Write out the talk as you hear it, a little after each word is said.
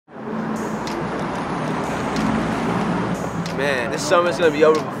Man, this summer's gonna be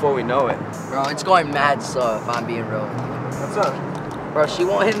over before we know it. Bro, it's going mad slow if I'm being real with you. What's up? Bro, she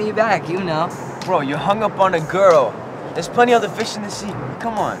won't hit me back, you know. Bro, you're hung up on a girl. There's plenty of other fish in the sea.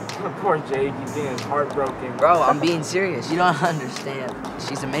 Come on. Poor Jake, he's getting heartbroken. Bro, I'm being serious. You don't understand.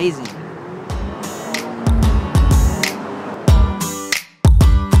 She's amazing.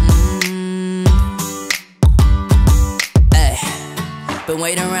 Been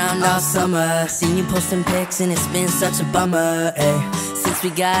waiting around all summer, seen you posting pics and it's been such a bummer, ayy. Since we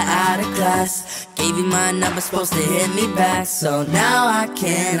got out of class, gave you my number, supposed to hit me back. So now I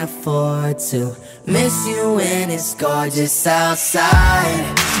can't afford to miss you when it's gorgeous outside.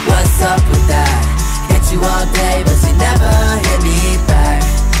 What's up with that? Hit you all day but you never hit me back.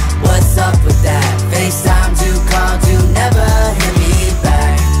 What's up with that? FaceTimed you, called you, never hit me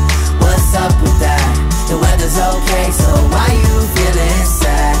back. What's up with that? The weather's okay, so why you feeling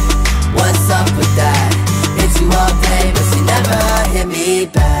sad? What's up with that? Hit you all day, but you never hit me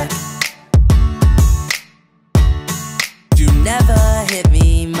back. You never hit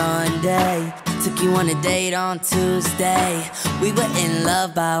me Monday. Took you on a date on Tuesday. We were in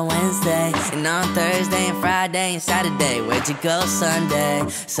love by Wednesday. And on Thursday and Friday and Saturday, where'd you go Sunday?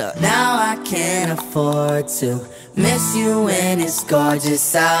 So now I can't afford to miss you when it's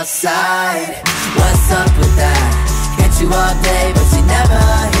gorgeous outside. What's up with that? Hit you all day but you never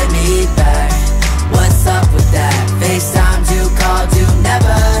hit me back. What's up with that? FaceTimed you, called you,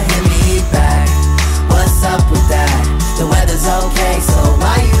 never hit me back. What's up with that? The weather's okay, so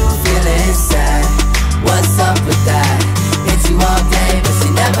why you feeling sad? What's up with that? Hit you all day but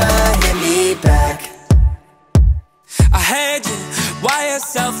you never hit me back. I had you wire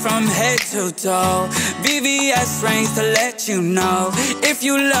yourself from head to toe. VVS rings to let you know if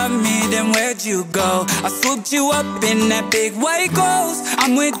you love me, then where'd you go? I swooped you up in that big white ghost.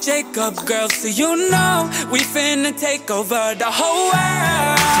 I'm with Jacob, girl, so you know we finna take over the whole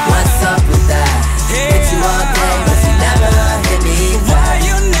world. What's up with that? Hit you all day, but you never hit me back. Why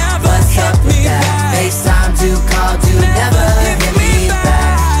you never What's up hit with me that? back? FaceTimed you, called you, never hit me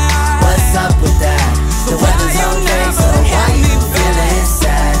back. What's up with that? The weather's okay, so why you feeling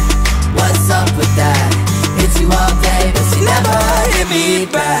sad? What's up with that? Hit you all day, but you never hit me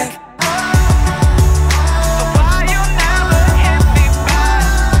back.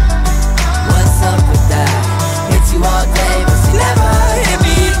 What's up with that? Hit you all day, but you never hit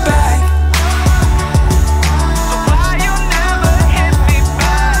me back.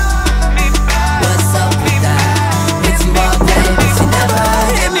 What's up with that? Hit you all day, but you never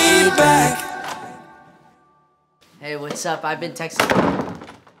hit me back. Hey, what's up? I've been texting.